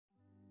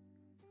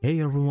Hey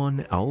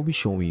everyone, I'll be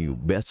showing you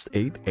best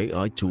 8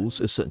 AI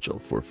tools essential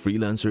for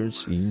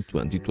freelancers in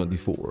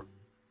 2024.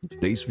 In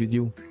today's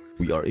video,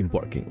 we are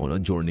embarking on a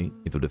journey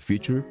into the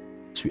future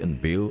to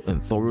unveil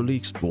and thoroughly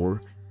explore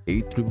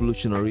 8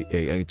 revolutionary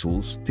AI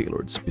tools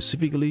tailored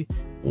specifically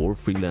for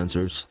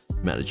freelancers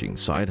managing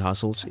side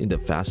hustles in the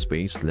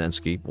fast-paced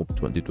landscape of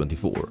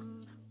 2024.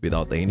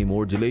 Without any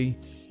more delay,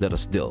 let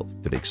us delve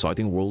into the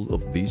exciting world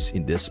of these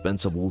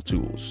indispensable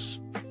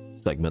tools.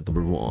 Segment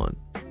number 1.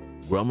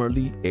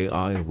 Grammarly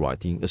AI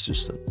Writing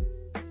Assistant.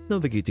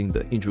 Navigating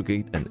the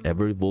intricate and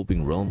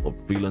ever-evolving realm of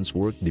freelance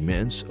work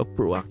demands a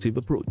proactive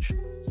approach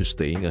to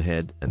staying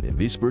ahead, and in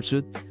this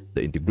pursuit,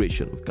 the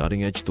integration of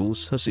cutting-edge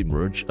tools has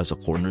emerged as a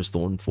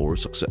cornerstone for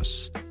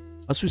success.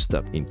 As we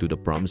step into the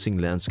promising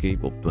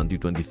landscape of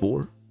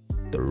 2024,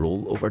 the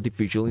role of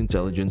artificial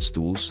intelligence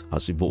tools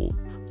has evolved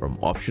from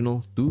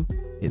optional to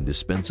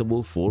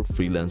indispensable for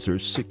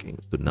freelancers seeking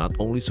to not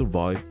only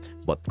survive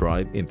but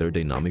thrive in their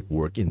dynamic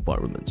work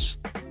environments.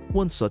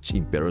 One such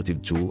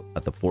imperative tool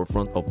at the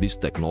forefront of this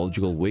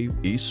technological wave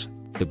is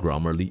the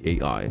Grammarly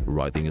AI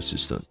Writing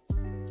Assistant.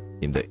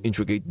 In the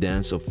intricate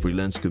dance of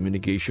freelance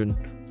communication,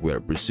 where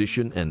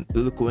precision and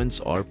eloquence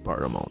are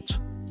paramount,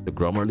 the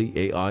Grammarly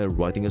AI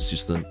Writing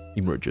Assistant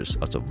emerges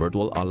as a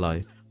virtual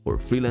ally for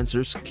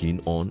freelancers keen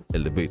on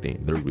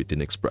elevating their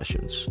written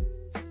expressions.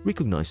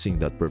 Recognizing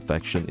that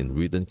perfection in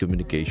written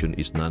communication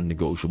is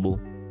non-negotiable,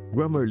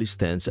 Grammarly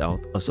stands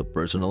out as a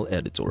personal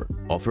editor,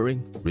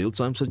 offering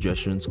real-time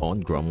suggestions on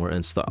grammar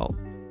and style.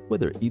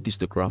 Whether it is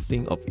the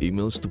crafting of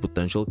emails to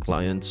potential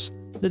clients,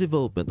 the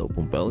development of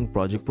compelling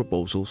project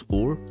proposals,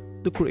 or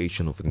the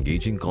creation of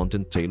engaging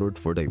content tailored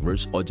for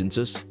diverse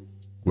audiences,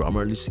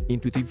 Grammarly's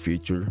intuitive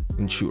features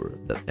ensure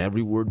that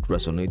every word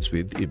resonates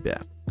with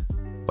feedback.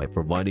 By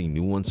providing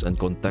nuanced and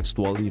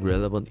contextually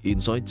relevant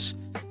insights,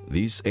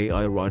 this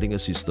AI writing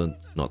assistant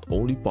not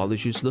only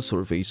polishes the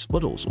surface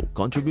but also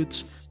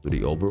contributes to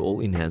the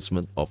overall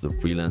enhancement of the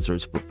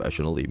freelancer's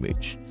professional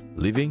image,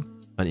 leaving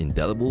an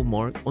indelible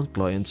mark on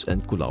clients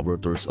and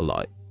collaborators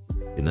alike.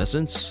 In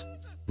essence,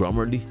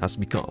 Grammarly has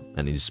become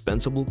an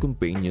indispensable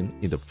companion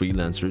in the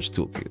freelancer's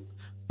toolkit,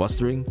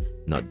 fostering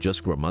not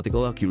just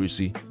grammatical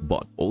accuracy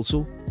but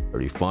also a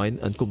refined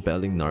and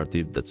compelling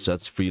narrative that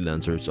sets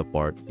freelancers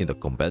apart in the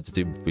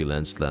competitive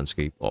freelance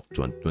landscape of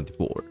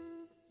 2024.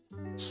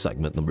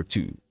 Segment number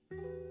 2.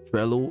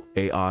 Trello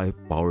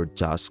AI-powered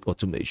task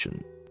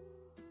automation.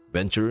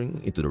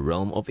 Venturing into the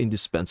realm of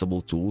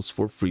indispensable tools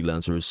for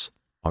freelancers,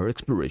 our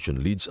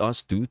exploration leads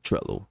us to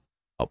Trello,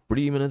 a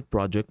preeminent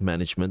project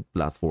management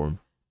platform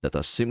that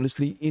has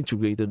seamlessly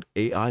integrated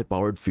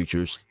AI-powered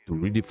features to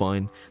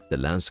redefine the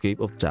landscape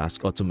of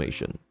task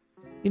automation.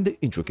 In the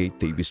intricate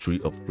tapestry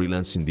of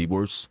freelance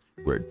endeavors,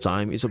 where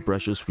time is a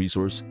precious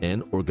resource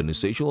and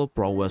organizational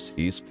prowess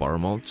is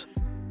paramount,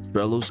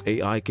 Trello's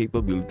AI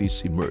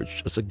capabilities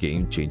emerge as a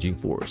game-changing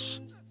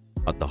force.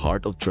 At the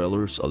heart of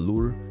Trello's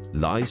allure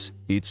lies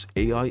its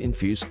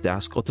AI-infused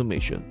task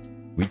automation,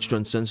 which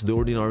transcends the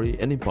ordinary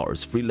and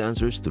empowers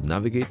freelancers to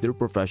navigate their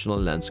professional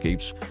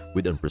landscapes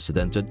with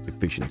unprecedented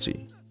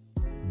efficiency.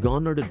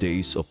 Gone are the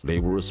days of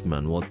laborious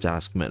manual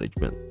task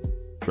management.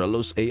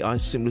 Trello's AI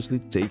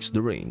seamlessly takes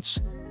the reins,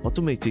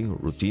 automating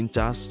routine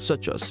tasks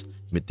such as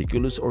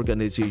meticulous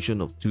organization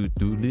of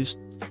to-do lists,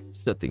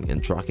 setting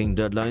and tracking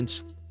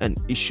deadlines, and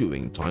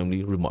issuing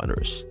timely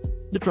reminders.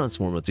 The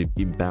transformative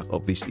impact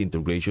of this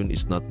integration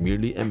is not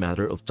merely a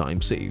matter of time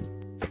saved,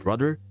 but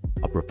rather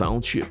a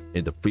profound shift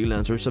in the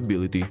freelancer's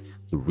ability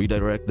to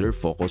redirect their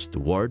focus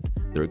toward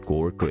their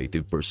core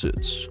creative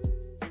pursuits.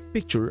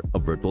 Picture a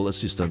virtual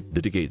assistant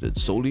dedicated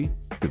solely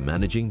to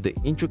managing the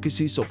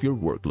intricacies of your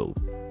workload,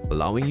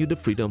 allowing you the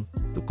freedom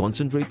to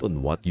concentrate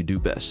on what you do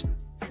best,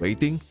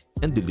 creating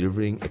and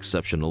delivering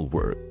exceptional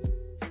work.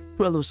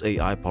 Trello's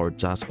AI-powered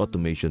task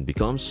automation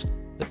becomes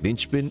the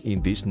linchpin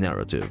in this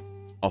narrative,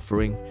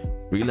 offering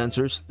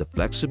freelancers the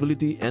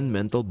flexibility and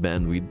mental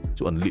bandwidth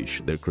to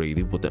unleash their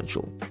creative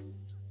potential.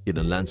 In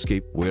a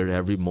landscape where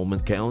every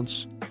moment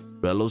counts,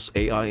 Trello's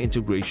AI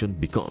integration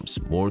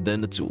becomes more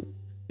than a tool.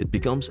 It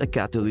becomes a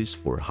catalyst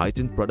for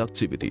heightened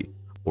productivity,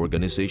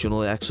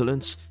 organizational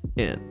excellence,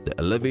 and the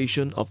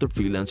elevation of the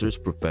freelancer's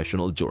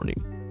professional journey.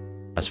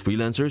 As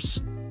freelancers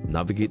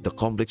navigate the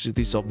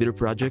complexities of their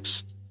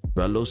projects,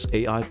 Trello's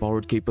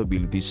AI-powered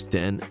capabilities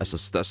stand as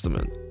a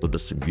testament to the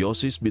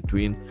symbiosis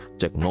between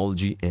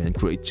technology and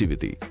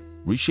creativity,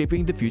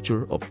 reshaping the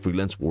future of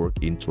freelance work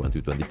in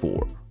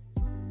 2024.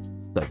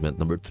 Segment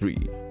number 3.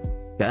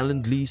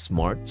 Calendly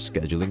Smart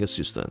Scheduling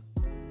Assistant.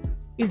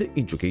 In the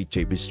intricate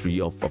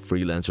tapestry of a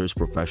freelancer's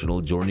professional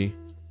journey,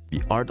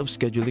 the art of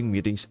scheduling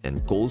meetings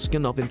and calls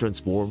can often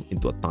transform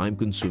into a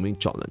time-consuming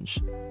challenge,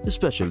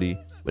 especially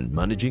when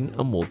managing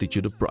a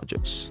multitude of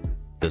projects.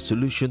 The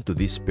solution to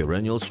this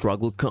perennial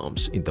struggle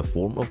comes in the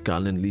form of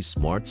Calendly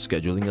Smart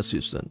Scheduling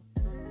Assistant,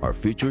 our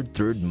featured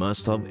third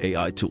must-have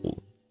AI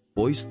tool,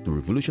 poised to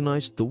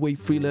revolutionize the way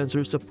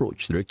freelancers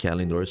approach their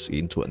calendars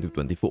in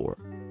 2024.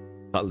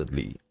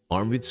 Calendly,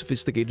 armed with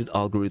sophisticated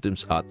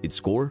algorithms at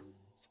its core,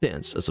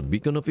 stands as a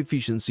beacon of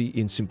efficiency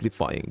in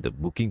simplifying the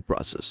booking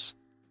process.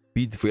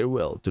 Bid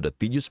farewell to the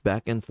tedious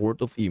back and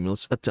forth of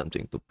emails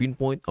attempting to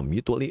pinpoint a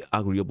mutually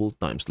agreeable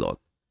time slot.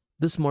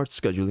 The smart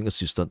scheduling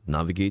assistant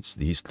navigates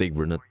this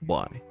labyrinth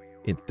by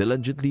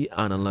intelligently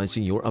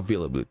analyzing your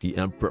availability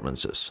and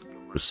preferences,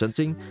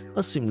 presenting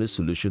a seamless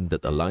solution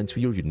that aligns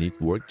with your unique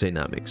work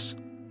dynamics.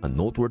 A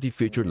noteworthy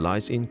feature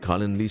lies in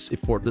Calendly's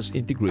effortless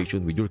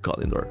integration with your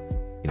calendar,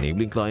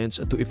 enabling clients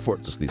to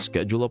effortlessly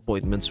schedule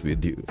appointments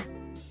with you.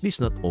 This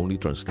not only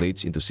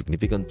translates into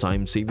significant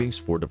time savings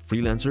for the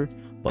freelancer,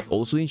 but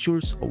also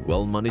ensures a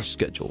well-managed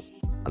schedule,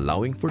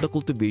 allowing for the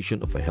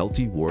cultivation of a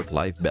healthy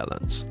work-life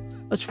balance.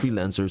 As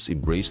freelancers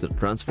embrace the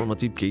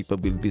transformative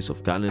capabilities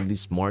of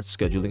Calendly's smart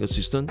scheduling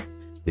assistant,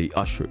 they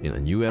usher in a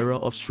new era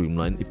of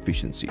streamlined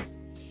efficiency,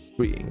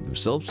 freeing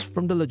themselves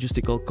from the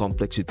logistical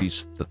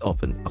complexities that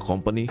often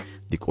accompany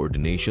the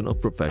coordination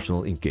of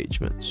professional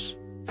engagements.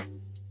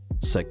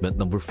 Segment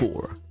number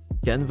 4.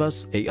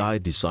 Canva's AI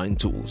Design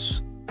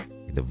Tools.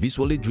 In the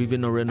visually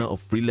driven arena of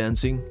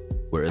freelancing,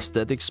 where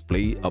aesthetics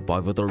play a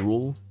pivotal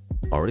role,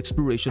 our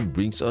exploration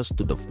brings us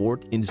to the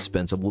fourth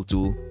indispensable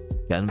tool,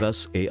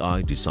 Canva's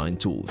AI Design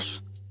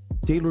Tools.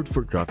 Tailored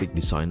for graphic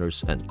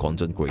designers and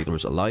content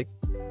creators alike,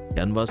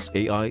 Canva's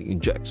AI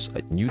injects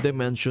a new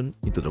dimension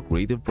into the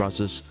creative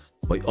process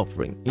by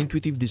offering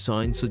intuitive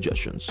design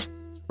suggestions.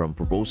 From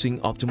proposing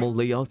optimal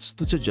layouts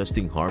to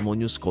suggesting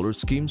harmonious color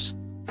schemes,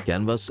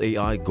 Canva's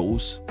AI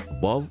goes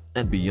above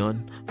and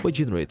beyond by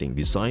generating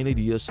design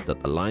ideas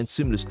that align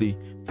seamlessly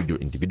with your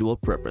individual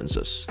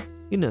preferences.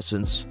 In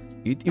essence,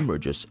 it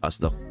emerges as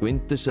the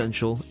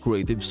quintessential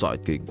creative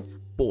sidekick,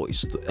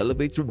 poised to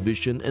elevate your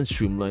vision and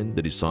streamline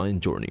the design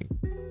journey.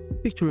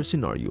 Picture a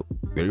scenario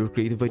where your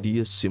creative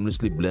ideas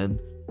seamlessly blend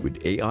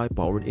with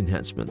AI-powered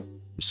enhancement,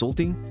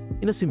 resulting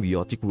in a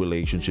symbiotic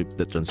relationship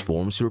that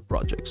transforms your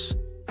projects.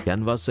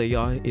 Canva's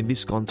AI in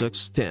this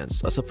context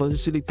stands as a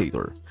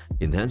facilitator,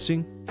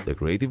 enhancing the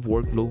creative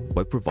workflow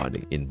by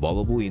providing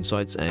invaluable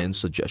insights and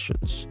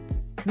suggestions.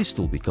 This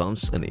tool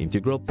becomes an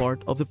integral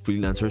part of the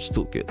freelancer's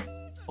toolkit,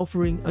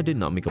 offering a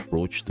dynamic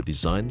approach to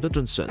design that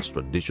transcends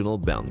traditional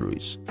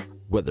boundaries.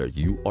 Whether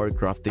you are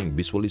crafting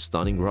visually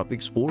stunning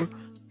graphics or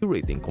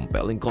curating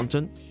compelling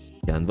content,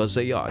 Canva's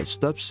AI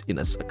steps in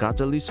as a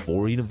catalyst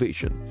for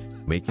innovation,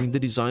 making the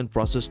design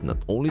process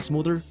not only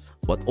smoother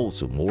but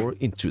also more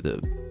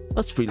intuitive.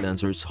 As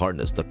freelancers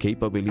harness the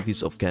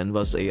capabilities of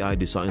Canva's AI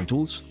design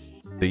tools,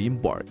 they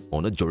embark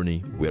on a journey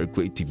where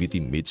creativity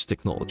meets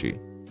technology,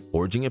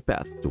 forging a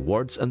path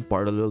towards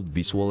unparalleled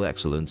visual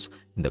excellence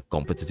in the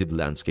competitive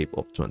landscape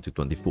of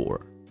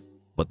 2024.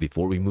 But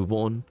before we move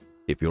on,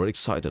 if you're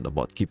excited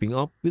about keeping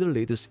up with the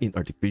latest in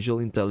artificial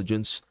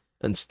intelligence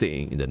and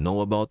staying in the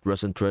know about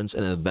recent trends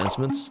and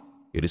advancements,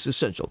 it is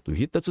essential to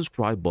hit that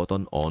subscribe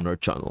button on our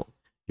channel.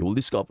 You will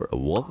discover a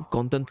wealth of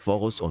content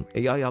focused on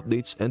AI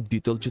updates and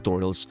detailed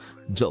tutorials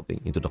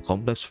delving into the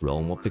complex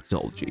realm of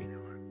technology.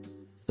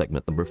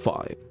 Segment number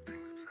 5.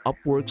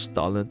 Upwork's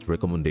Talent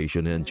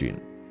Recommendation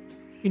Engine.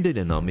 In the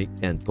dynamic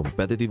and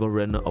competitive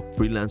arena of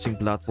freelancing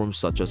platforms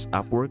such as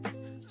Upwork,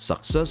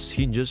 success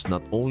hinges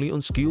not only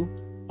on skill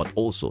but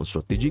also on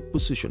strategic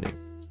positioning.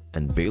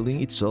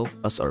 Unveiling itself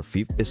as our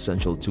fifth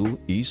essential tool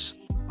is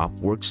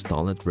Upwork's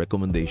Talent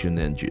Recommendation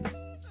Engine,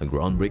 a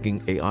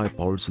groundbreaking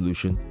AI-powered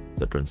solution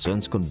that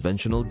transcends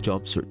conventional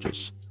job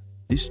searches.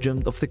 This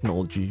gem of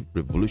technology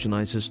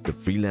revolutionizes the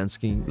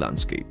freelancing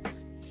landscape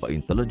by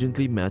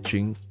intelligently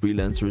matching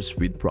freelancers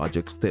with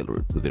projects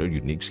tailored to their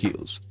unique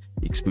skills,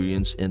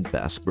 experience, and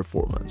past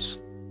performance.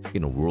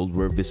 In a world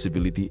where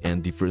visibility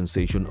and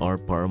differentiation are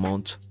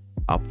paramount,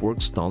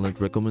 Upwork's Talent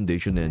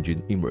Recommendation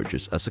Engine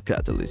emerges as a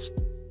catalyst,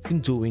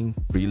 enduing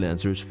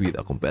freelancers with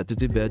a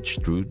competitive edge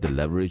through the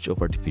leverage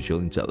of artificial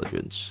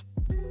intelligence.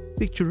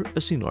 Picture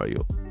a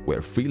scenario where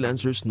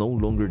freelancers no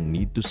longer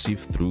need to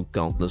sift through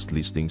countless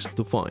listings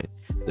to find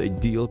the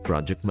ideal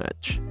project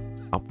match.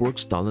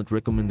 Upwork's Talent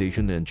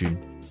Recommendation Engine,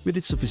 with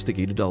its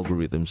sophisticated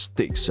algorithms,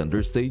 takes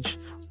center stage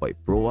by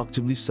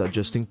proactively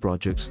suggesting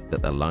projects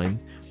that align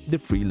with the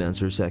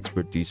freelancer's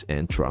expertise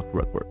and track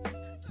record.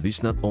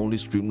 This not only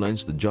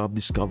streamlines the job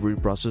discovery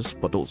process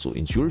but also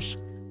ensures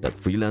that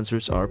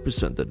freelancers are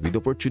presented with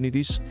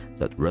opportunities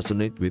that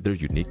resonate with their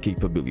unique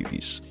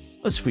capabilities.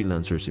 As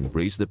freelancers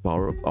embrace the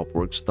power of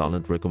Upwork's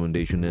Talent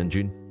Recommendation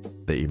Engine,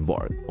 they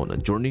embark on a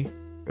journey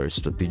where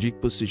strategic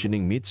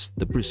positioning meets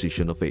the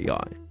precision of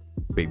AI,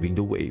 paving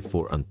the way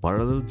for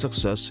unparalleled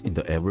success in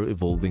the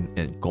ever-evolving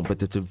and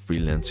competitive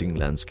freelancing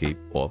landscape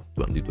of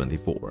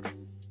 2024.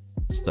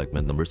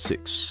 Segment number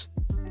 6.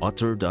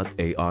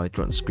 Otter.ai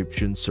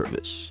Transcription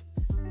Service.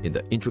 In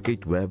the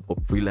intricate web of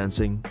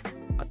freelancing,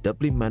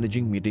 adeptly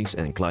managing meetings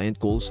and client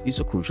calls is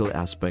a crucial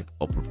aspect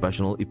of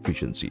professional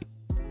efficiency.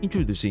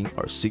 Introducing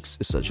our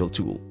sixth essential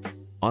tool,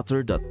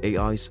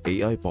 Otter.ai's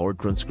AI-powered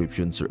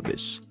transcription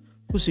service.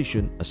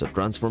 Positioned as a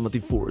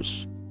transformative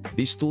force,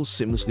 this tool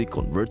seamlessly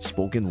converts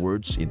spoken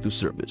words into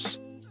service.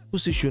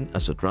 Positioned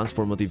as a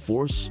transformative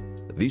force,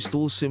 this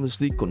tool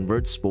seamlessly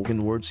converts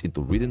spoken words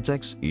into written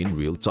text in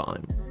real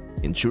time,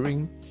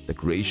 ensuring the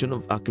creation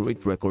of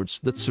accurate records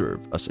that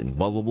serve as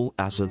invaluable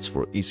assets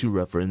for easy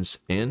reference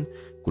and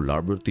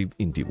collaborative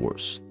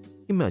endeavors.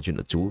 Imagine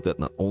a tool that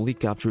not only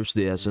captures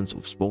the essence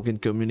of spoken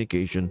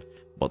communication,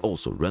 but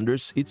also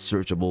renders it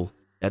searchable,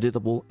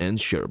 editable, and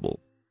shareable.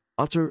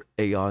 Otter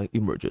AI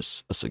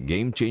emerges as a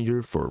game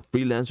changer for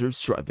freelancers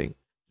striving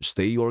to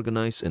stay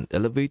organized and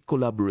elevate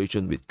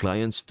collaboration with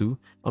clients to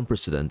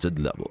unprecedented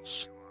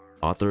levels.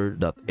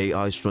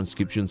 Otter.ai's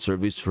transcription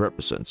service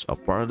represents a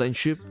paradigm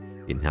shift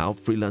in how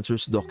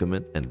freelancers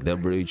document and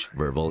leverage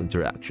verbal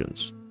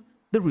interactions.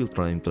 The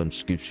real-time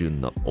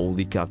transcription not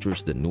only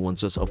captures the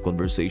nuances of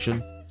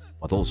conversation,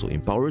 but also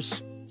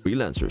empowers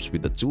freelancers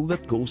with a tool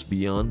that goes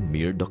beyond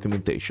mere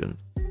documentation.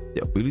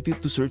 The ability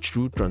to search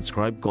through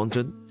transcribed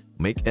content,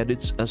 make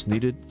edits as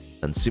needed,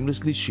 and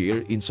seamlessly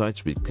share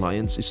insights with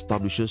clients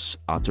establishes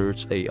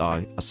Otter's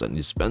AI as an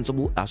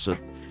indispensable asset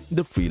in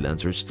the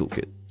freelancer's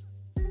toolkit.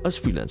 As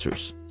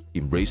freelancers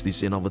embrace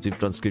this innovative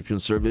transcription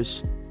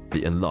service,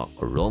 they unlock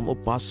a realm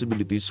of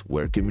possibilities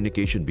where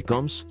communication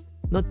becomes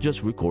not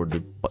just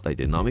recorded but a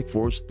dynamic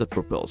force that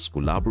propels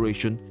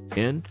collaboration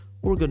and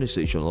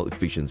organizational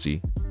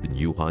efficiency to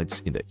new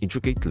heights in the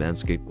intricate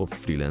landscape of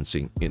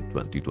freelancing in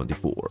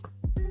 2024.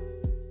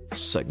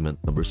 Segment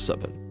number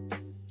 7.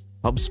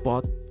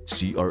 HubSpot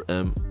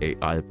CRM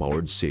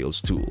AI-powered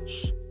sales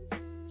tools.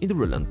 In the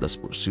relentless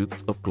pursuit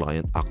of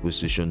client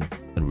acquisition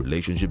and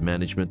relationship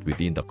management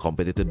within the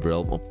competitive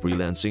realm of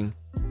freelancing,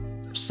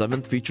 the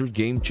 7th featured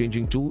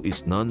game-changing tool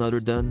is none other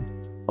than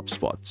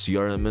HubSpot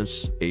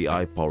CRM's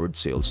AI-powered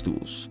sales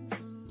tools.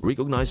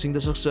 Recognizing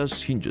the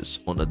success hinges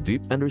on a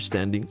deep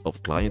understanding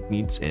of client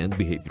needs and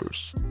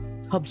behaviors.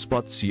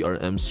 HubSpot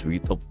CRM's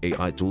suite of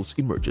AI tools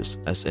emerges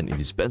as an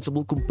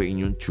indispensable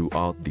companion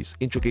throughout this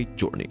intricate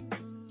journey.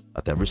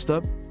 At every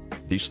step,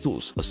 these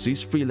tools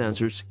assist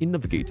freelancers in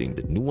navigating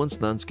the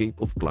nuanced landscape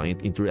of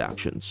client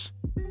interactions.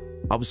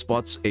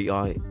 HubSpot's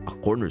AI, a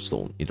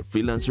cornerstone in the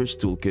freelancer's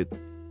toolkit,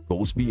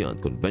 goes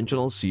beyond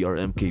conventional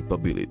CRM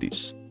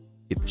capabilities.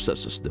 It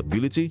possesses the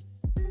ability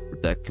to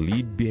predict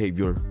lead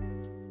behavior,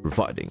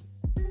 providing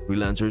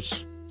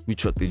freelancers with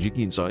strategic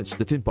insights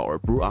that empower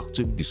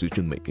proactive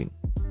decision-making.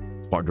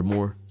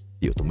 Furthermore,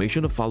 the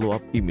automation of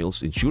follow-up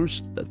emails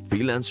ensures that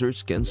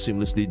freelancers can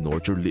seamlessly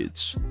nurture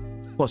leads,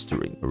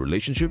 fostering a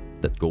relationship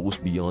that goes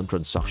beyond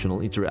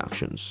transactional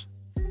interactions.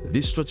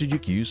 This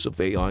strategic use of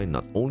AI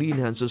not only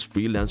enhances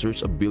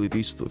freelancers'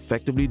 abilities to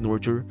effectively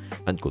nurture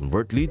and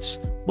convert leads,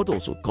 but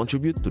also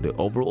contribute to the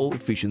overall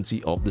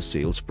efficiency of the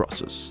sales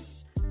process.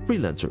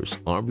 Freelancers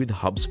armed with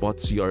HubSpot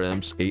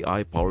CRM's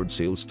AI-powered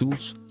sales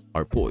tools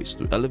are poised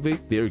to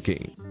elevate their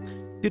game.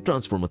 The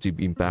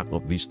transformative impact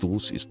of these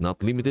tools is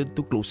not limited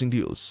to closing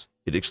deals.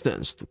 It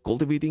extends to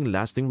cultivating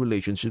lasting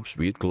relationships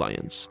with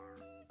clients.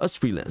 As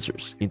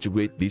freelancers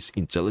integrate these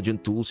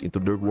intelligent tools into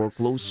their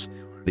workflows,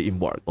 they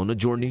embark on a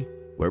journey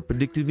where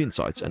predictive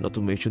insights and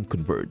automation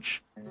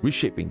converge,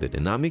 reshaping the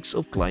dynamics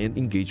of client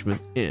engagement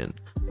and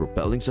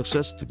propelling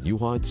success to new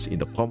heights in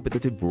the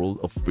competitive world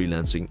of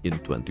freelancing in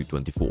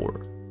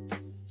 2024.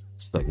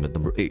 Segment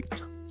number 8.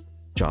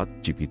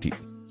 ChatGPT.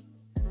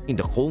 In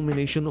the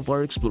culmination of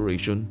our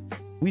exploration,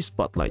 we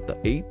spotlight the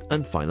 8th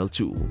and final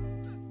tool,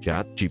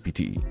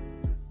 ChatGPT.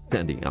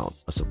 Standing out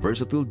as a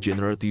versatile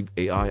generative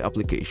AI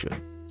application,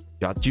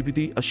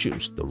 ChatGPT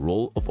assumes the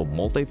role of a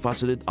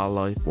multifaceted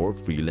ally for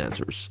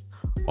freelancers,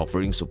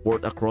 offering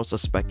support across a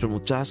spectrum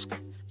of tasks,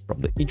 from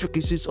the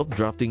intricacies of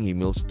drafting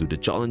emails to the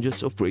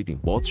challenges of creating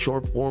both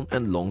short-form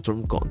and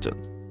long-term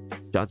content.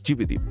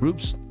 ChatGPT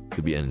proves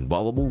to be an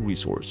invaluable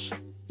resource.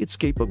 Its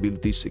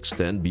capabilities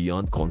extend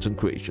beyond content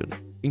creation,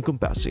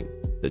 encompassing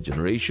the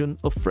generation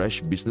of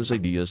fresh business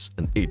ideas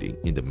and aiding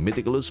in the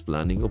meticulous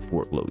planning of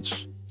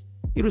workloads.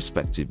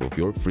 Irrespective of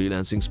your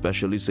freelancing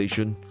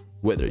specialization,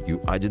 whether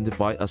you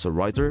identify as a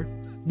writer,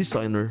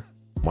 designer,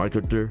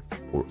 marketer,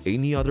 or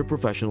any other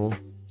professional,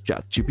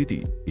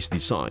 ChatGPT is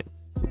designed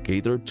to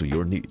cater to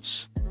your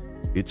needs.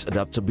 Its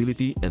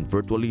adaptability and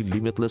virtually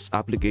limitless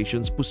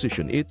applications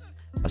position it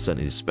as an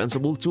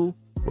indispensable tool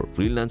for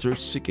freelancers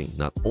seeking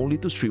not only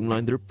to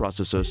streamline their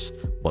processes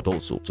but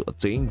also to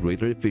attain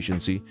greater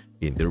efficiency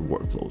in their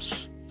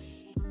workflows.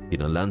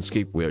 In a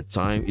landscape where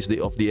time is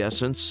of the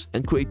essence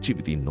and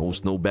creativity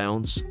knows no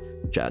bounds,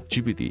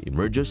 ChatGPT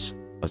emerges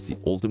as the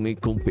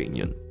ultimate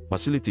companion,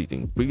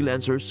 facilitating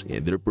freelancers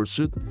in their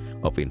pursuit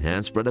of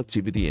enhanced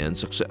productivity and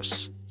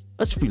success.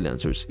 As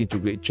freelancers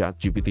integrate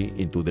ChatGPT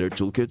into their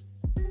toolkit,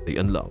 they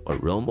unlock a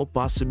realm of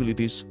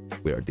possibilities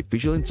where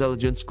artificial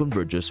intelligence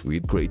converges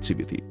with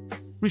creativity,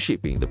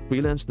 reshaping the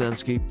freelance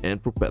landscape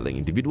and propelling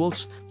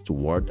individuals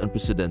toward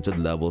unprecedented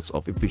levels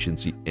of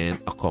efficiency and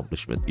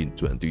accomplishment in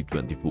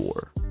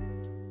 2024.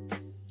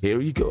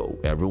 Here you go,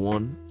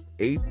 everyone.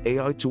 8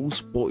 AI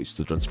tools poised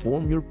to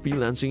transform your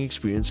freelancing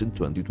experience in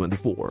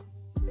 2024.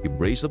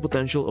 Embrace the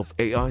potential of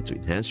AI to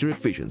enhance your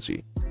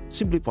efficiency,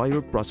 simplify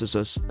your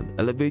processes, and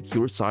elevate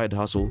your side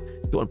hustle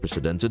to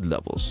unprecedented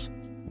levels.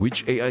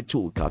 Which AI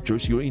tool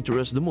captures your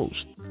interest the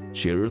most?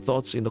 Share your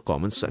thoughts in the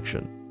comments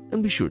section,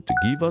 and be sure to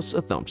give us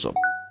a thumbs up.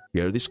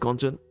 Share this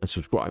content and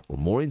subscribe for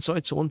more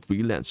insights on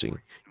freelancing,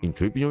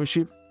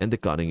 entrepreneurship, and the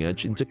cutting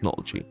edge in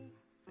technology.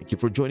 Thank you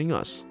for joining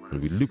us,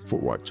 and we look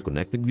forward to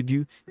connecting with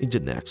you in the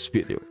next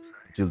video.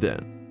 Until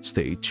then,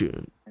 stay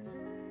tuned.